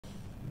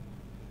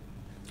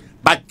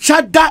But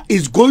Cheddar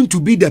is going to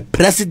be the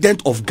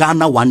president of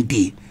Ghana one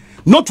day.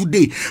 Not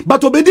today.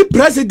 But obedi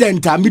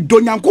president, mi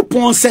donyanko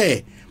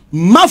ponse,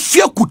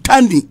 mafia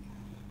kutani.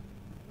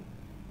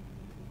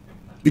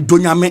 Mi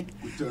donyame.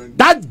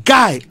 That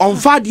guy on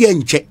Fadi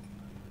Enche.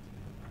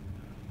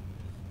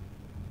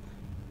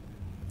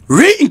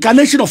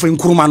 Reincarnation of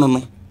Nkrumah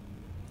no.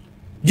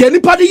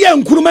 Jenipadi ye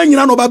Nkrumah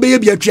nyina no ba be ye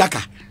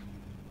biatuaka.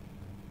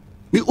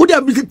 Me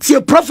udia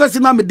be prophecy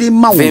na me dey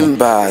ma wo.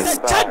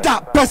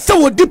 Cheddar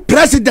person wo di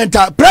president.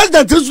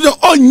 President is the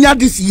onya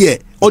this year.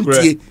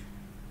 Ontie.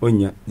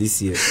 Onya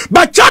this year.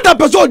 But Cheddar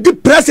person wo di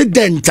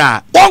president.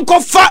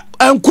 Wonko fa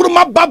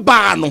Nkrumah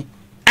baba no.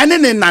 Ene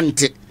ne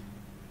nante.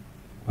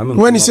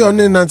 When you say on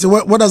Nancy,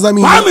 what does that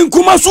mean? Kwame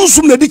Nkrumah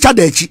susum na di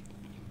Cheddar echi.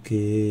 Okay.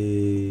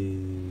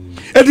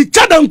 E di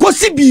Cheddar nko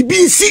si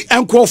BBC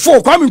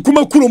enkrofo Kwame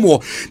Nkrumah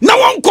kuromo. Na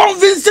won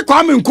convince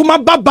Kwame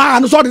Nkrumah baba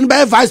no so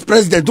the vice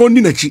president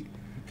oni na chi.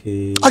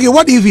 Okay,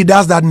 what if he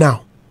does that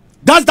now?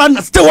 That's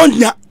that still on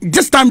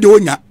this time the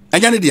onya.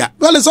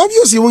 Well, it's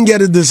obvious he won't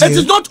get it this year. It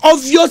is not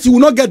obvious he will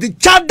not get it.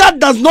 Cheddar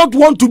does not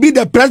want to be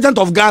the president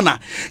of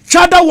Ghana.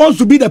 Cheddar wants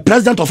to be the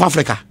president of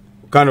Africa.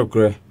 Kind of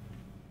cray.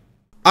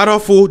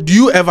 Adolfo, do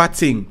you ever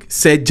think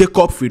Sir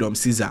Jacob Freedom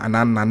Caesar and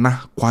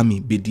Nana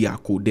Kwame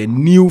Bediako, the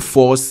new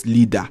force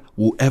leader,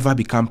 will ever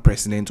become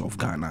president of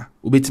Ghana?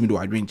 Ubetimi do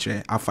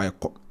adventure after a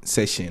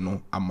session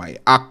no amai.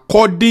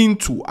 According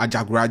to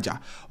Ajagurajah,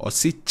 or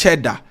see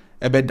Cheddar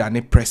ebe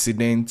dane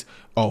president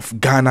of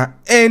Ghana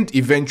and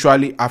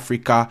eventually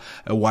Africa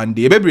one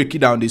day. Ebe break it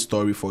down this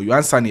story for you.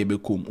 Answer ebe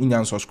kum.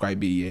 Unyan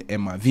subscribe here.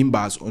 Emma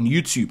Vimbas on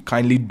YouTube.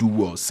 Kindly do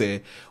well.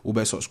 Say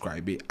ube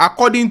subscribe.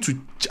 According to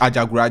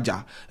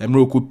Ajagurajah,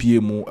 Emroku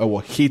PMO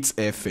or Hitz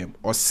FM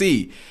or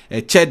say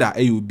Cheddar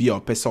will be a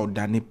person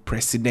dane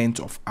president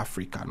of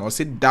Africa. Or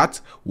say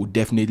that will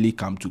definitely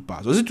come to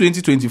pass. Or say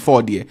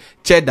 2024 there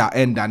Cheddar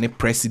and dane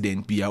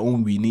president be our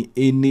own winning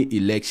any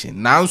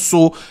election. Now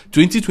so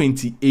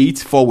 2028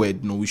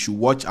 forward, no, we should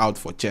watch out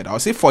for Cheddar. I'll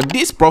say for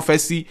this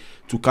prophecy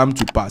to come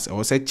to pass, I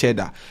will say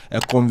Cheddar,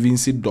 a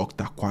convincing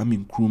Dr.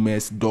 Kwame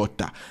Nkrumah's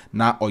daughter,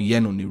 now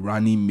Oyen on the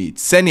running mate.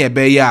 Seni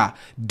Ebeya,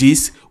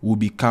 this will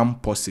become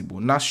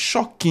possible. Now,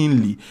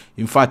 shockingly,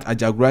 in fact,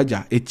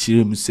 Ajagurajah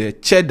Echirim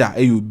said Cheddar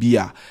will be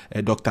a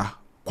Dr.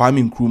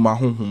 Kwame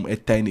Nkrumah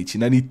eternity.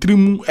 Na ni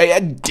trimu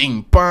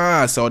ding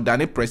pass or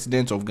than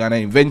president of Ghana,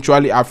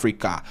 eventually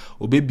Africa.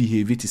 Obe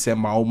behave to say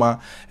Maoma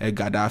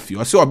Gaddafi.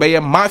 Or say obey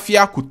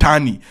mafia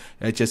kutani.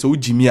 Chese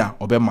ujimia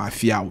obe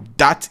mafia.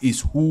 That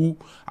is who,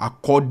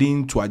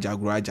 according to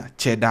Ajagurajah,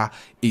 Cheddar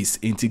is.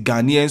 Anti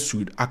Ghanaians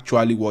should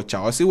actually watch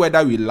out. Or say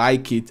whether we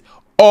like it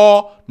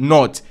or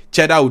not,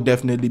 Cheddar will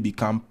definitely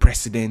become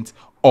president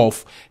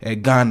of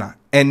Ghana,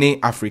 any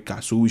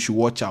Africa. So we should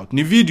watch out.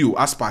 The video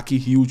has sparked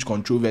huge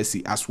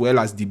controversy as well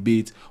as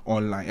debate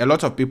online. A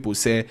lot of people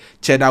say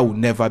Cheddar will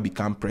never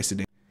become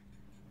president.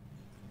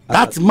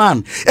 That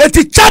man, if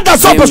Cheddar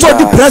so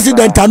the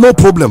president, no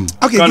problem.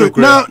 Okay, good.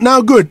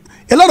 Now, good.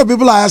 A lot of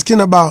people are asking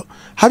about.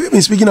 Have you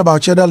been speaking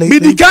about Cheddar lately?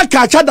 Me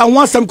the Cheddar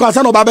wants some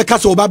concern about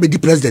the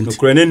president.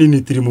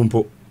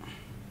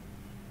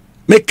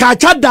 Me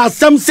Cheddar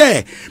some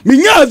say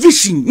me nya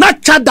vision na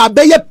Cheddar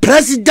be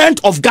president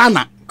of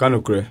Ghana.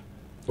 Kanokre.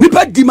 Me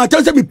pe di ma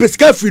tell say me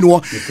pesca free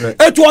no.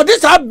 It was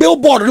this a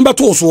billboard no be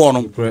to so no.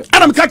 And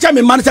am catch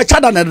me man say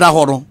Cheddar na da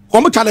ho no.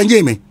 Come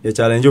challenge me. You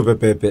challenge you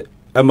pepe.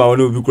 E ma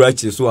wonu obi kura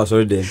chi so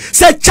asori dem.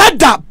 Say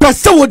Cheddar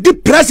person wo di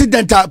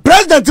president.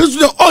 President is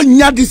the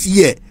onya this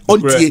year.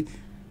 Ontie.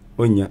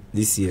 Onya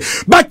this year.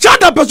 But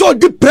Cheddar person wo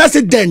di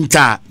president.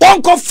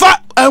 Wonko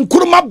fa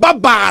Nkrumah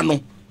baba no.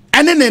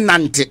 Ene ne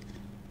nante.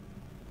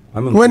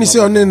 When you say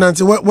on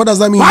Nancy, what does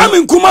that mean?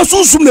 Kwame Nkrumah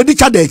susum na di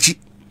Cheddar echi.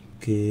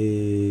 Okay.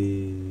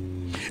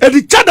 E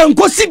di Cheddar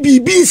nko si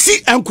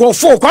BBC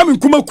enkrofo Kwame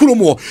Nkrumah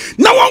kuromo.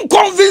 Na won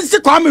convince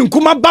Kwame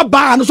Nkrumah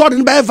baba no so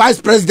the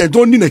vice president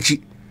oni na chi.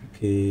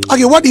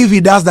 Okay, what if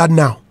he does that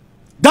now?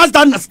 That's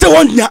that still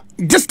on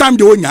this time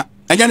the onya.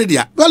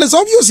 Well, it's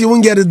obvious he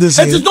won't get it this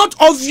year. It is not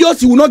obvious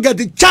he will not get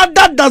it.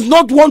 Cheddar does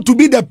not want to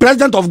be the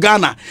president of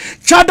Ghana.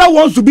 Cheddar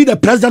wants to be the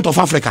president of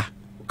Africa.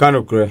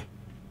 Kanokre.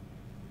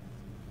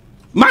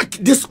 Mark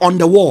this on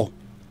the wall.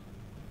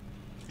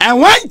 And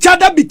when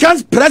Cheddar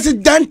becomes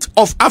president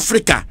of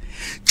Africa,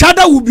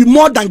 Cheddar will be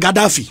more than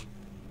Gaddafi.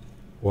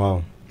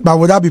 Wow. But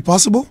would that be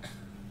possible?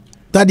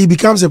 That he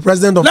becomes a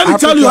president of Africa?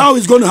 Let me tell you how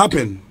it's going to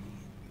happen.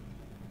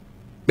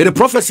 But the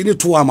prophecy need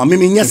to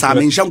yes, I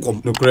mean,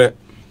 Shankom. No correct.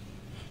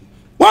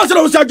 Once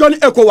I was Johnny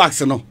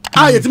ECOWAS, no.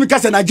 I it's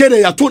because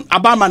Nigeria,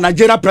 Obama,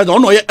 Nigeria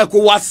president, no,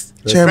 ECOWAS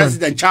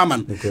president,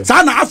 chairman.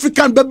 Sana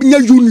African Baby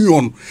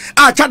Union.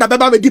 Cheddar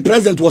Baba the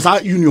president was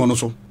our union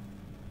also.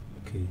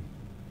 Okay.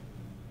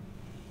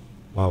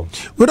 Wow.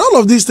 With all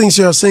of these things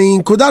you're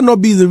saying, could that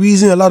not be the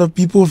reason a lot of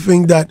people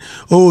think that,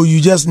 oh,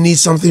 you just need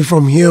something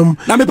from him?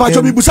 Now, me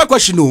pacho me busa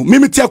question no. Me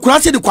tia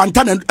kurase the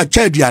kwantan a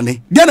Cheddar.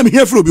 Then I'm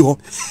here for you.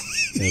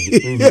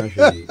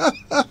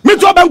 Me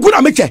to ban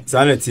kuna me che.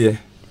 Sanity.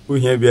 We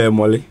here be a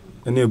molly.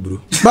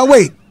 But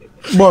wait,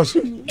 boss.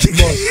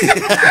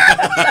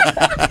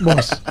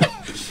 boss.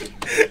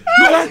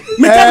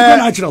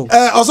 natural.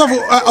 Also,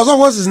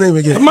 what's his name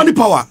again? Money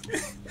power.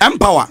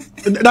 Empower.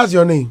 That's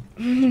your name.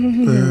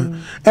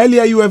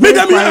 Earlier you were very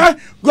quiet.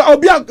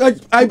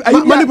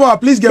 Money power,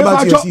 please get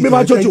back to your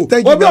seat.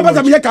 Thank you very much.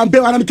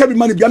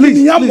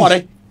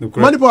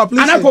 Money power,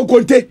 please. And I can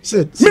contain.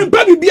 Sit. Min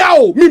baby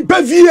biao, min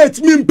pe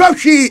V8, min pe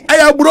shi,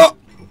 aya bro.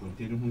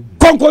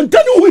 Kon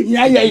continue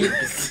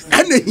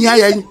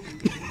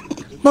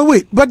But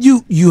wait, but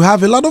you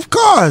have a lot of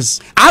cars.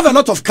 I have a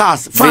lot of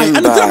cars.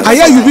 Fine. I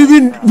hear you've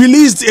even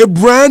released a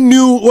brand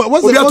new.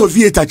 What's it called?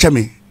 V8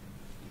 acheme.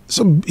 It's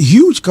a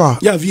huge car.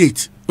 Yeah,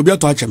 V8. Obi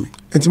ato acheme.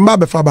 It's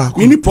mbabe faba.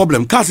 Any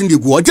problem? Cars in the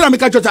go. I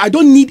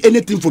don't need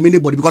anything from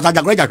anybody because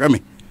Ajagurajah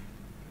me.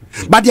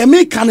 But the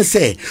American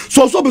say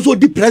so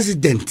the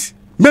president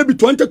maybe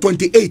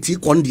 2028 he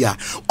kon dia.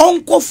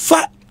 Uncle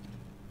fa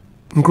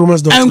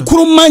Nkrumah's daughter.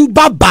 Nkrumah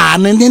baba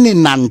ne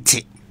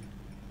nante.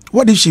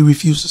 What if she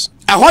refuses?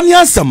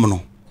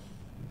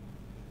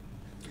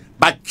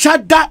 But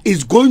Cheddar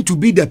is going to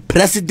be the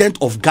president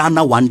of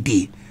Ghana one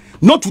day.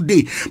 Not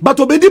today. But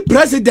obedi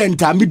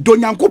president mi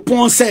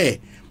donyankopon say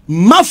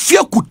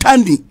mafia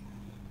kutani.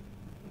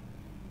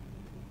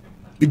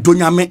 Mi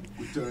donyame.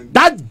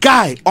 That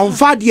guy on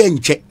Fadi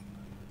Enche.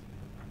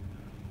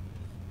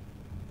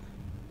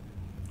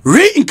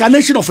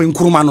 Reincarnation of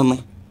Nkrumah no.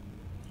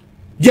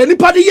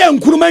 Jenipadi ye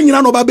Nkrumah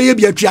nyina no ba be ye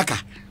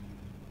biatuaka.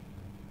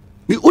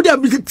 Me udia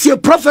be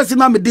prophecy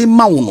na me dey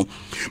ma wo.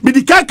 Me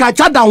di kaka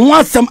Cheddar ho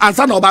asem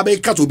ansa na oba be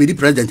ka to be the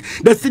president.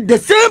 The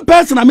same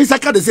person I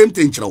saka the same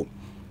thing chiro.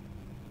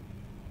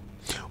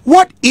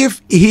 What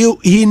if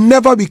he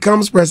never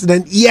becomes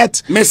president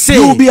yet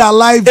you'll be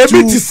alive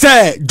to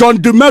say John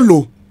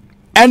Dumelo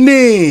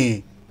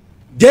any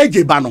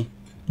JJ Bano.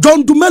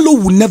 John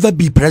Dumelo will never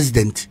be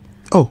president.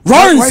 Oh,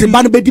 Lawrence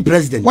Bano be the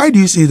president. Why do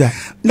you say that?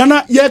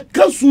 Nana ye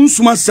kasun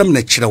suma sem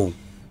na chiro.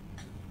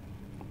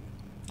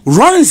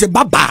 Lawrence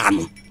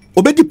Babano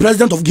obe the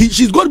president of Ghana.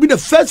 She's going to be the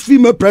first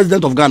female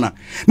president of Ghana.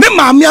 Ne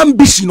mami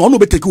ambition on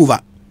obe take over.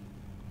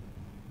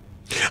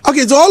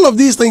 Okay, so all of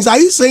these things, are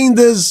you saying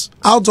this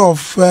out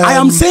of... I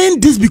am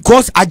saying this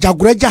because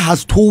Ajagurajah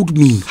has told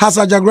me. Has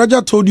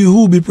Ajagurajah told you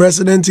who will be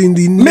president in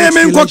the next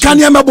election?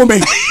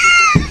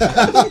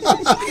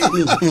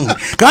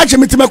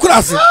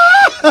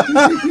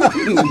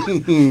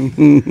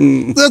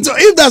 So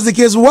if that's the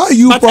case, why are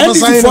you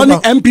prophesying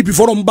about... MPP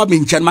for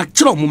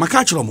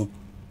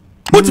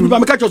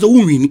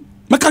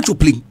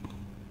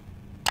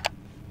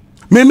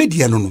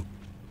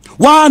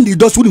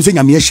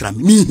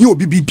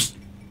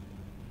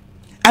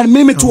and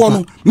me to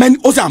one men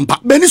osampa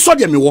many so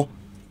dem me wo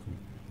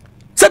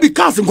say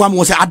because Kwame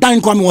was say adan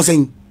Kwame was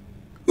saying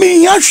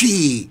me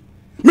yahwe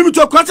me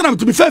to kwata na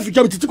to be fair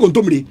future me titi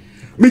kontomre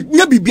me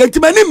nya bibia ti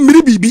me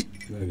mmiri bibi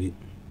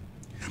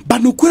but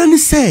no kura ni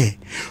say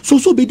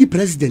so be the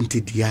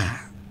president dia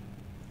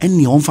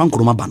eni on fan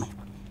kroma ba no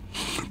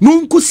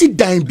no nkosi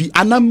dan bi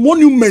ana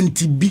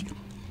monument bi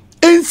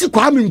ensi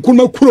Kwame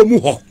Nkrumah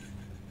kuromu ho.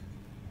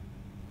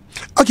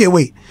 Okay,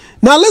 wait.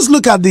 Now let's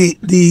look at the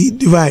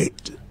divide.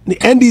 The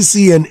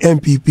NDC and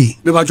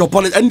MPP. Because your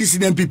politics,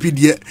 NDC and MPP,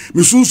 dear,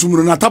 me soon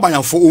sumuru na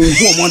tabanya for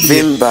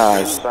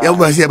members. Ya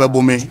was here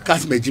bome,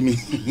 cast me Jimmy.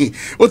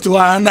 What to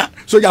ana?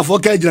 So ya for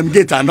Kajam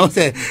gate and not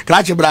say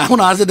Cratch Bra. Who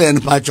answer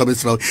the patch of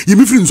his love. You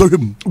be feeling so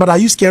him. But are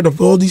you scared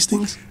of all these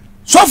things?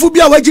 So for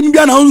be a Jimmy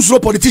Biana unso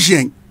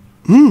politician.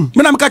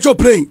 When I'm catch your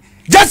playing.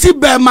 Jesse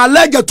bear my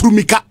leg to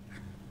Mika.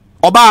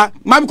 Oba,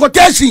 my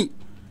quotation.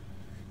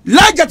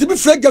 Larger to be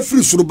frega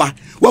free suruba.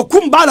 Well,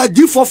 kumbala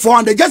D4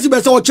 400. Just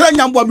be so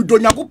chanya mbo mi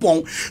donya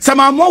kupon.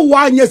 Sama mo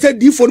wa nye se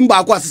D4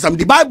 mba kwa sisam.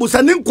 The Bible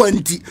sa nin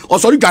kwenti. O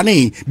sorry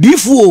gane.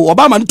 D4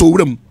 Obama nto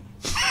urem.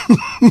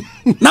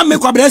 Na me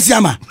kwa bresi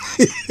ama.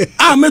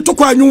 Ah me to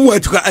kwa nyu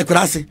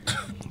ekurase.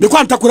 Me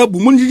kwa ntakura bu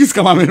mun jiji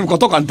skama me ko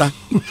to kanta.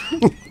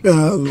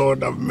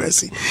 Lord have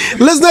mercy.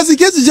 Listeners, in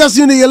case you just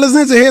tuning in, you're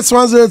listening to Hitz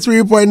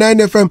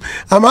 103.9 FM.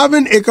 I'm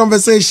having a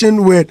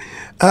conversation with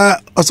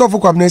Osofo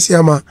Kwame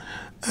Bediako.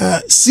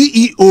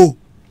 CEO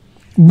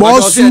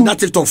boss that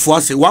TikTok for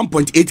us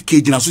 1.8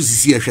 kg na so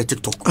see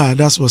TikTok.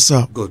 That's what's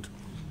up. Good.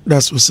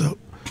 That's what's up.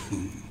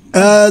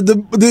 The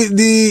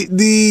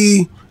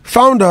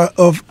founder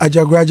of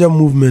Ajagurajah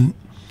movement,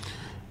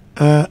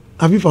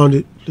 have you found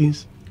it,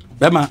 please?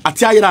 Bema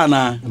atiayira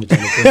na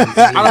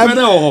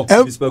alamene ho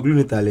Super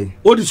Italy.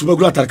 What is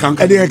Super Italy kan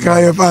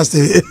fast.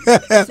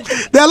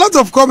 There are lots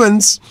of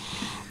comments.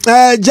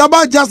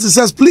 Jabba Justice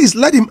says, please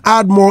let him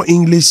add more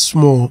English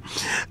small.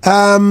 Sister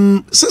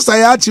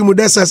Yachi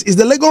Mude says, is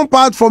the Legon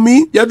part for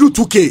me? You do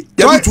 2K.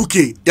 You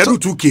do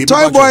 2K.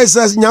 Toy Boy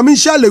says,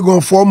 Nyamisha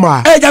Legon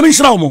forma. Hey,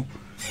 Nyamisha mo.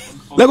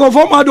 Legon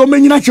forma do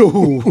many nacho.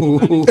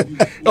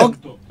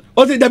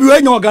 Okay, there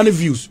be no organic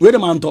views. Where the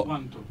manto?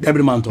 There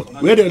be manto.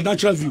 Where the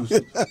natural views?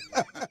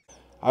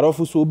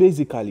 So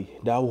basically,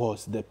 that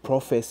was the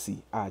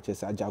prophecy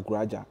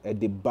Ajagurajah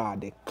at the bar,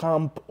 the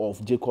camp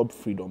of Jacob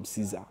Freedom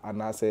Caesar,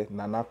 and I say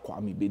Nana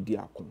Kwame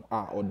Bediako,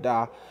 or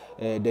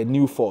the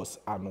new force.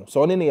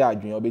 So on any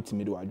argument, I'll be to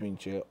me do a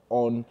drink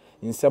on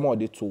in some of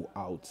the two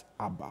out,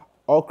 Abba.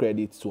 All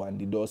credits to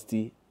Andy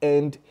Dusty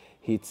and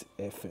Hitz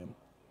FM.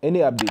 Any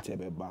update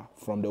about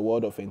from the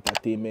world of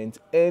entertainment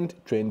and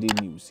trending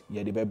news,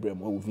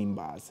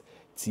 Vimbaz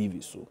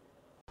TV so.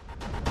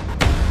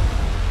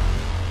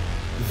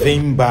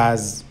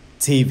 Vimbaz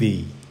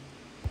TV.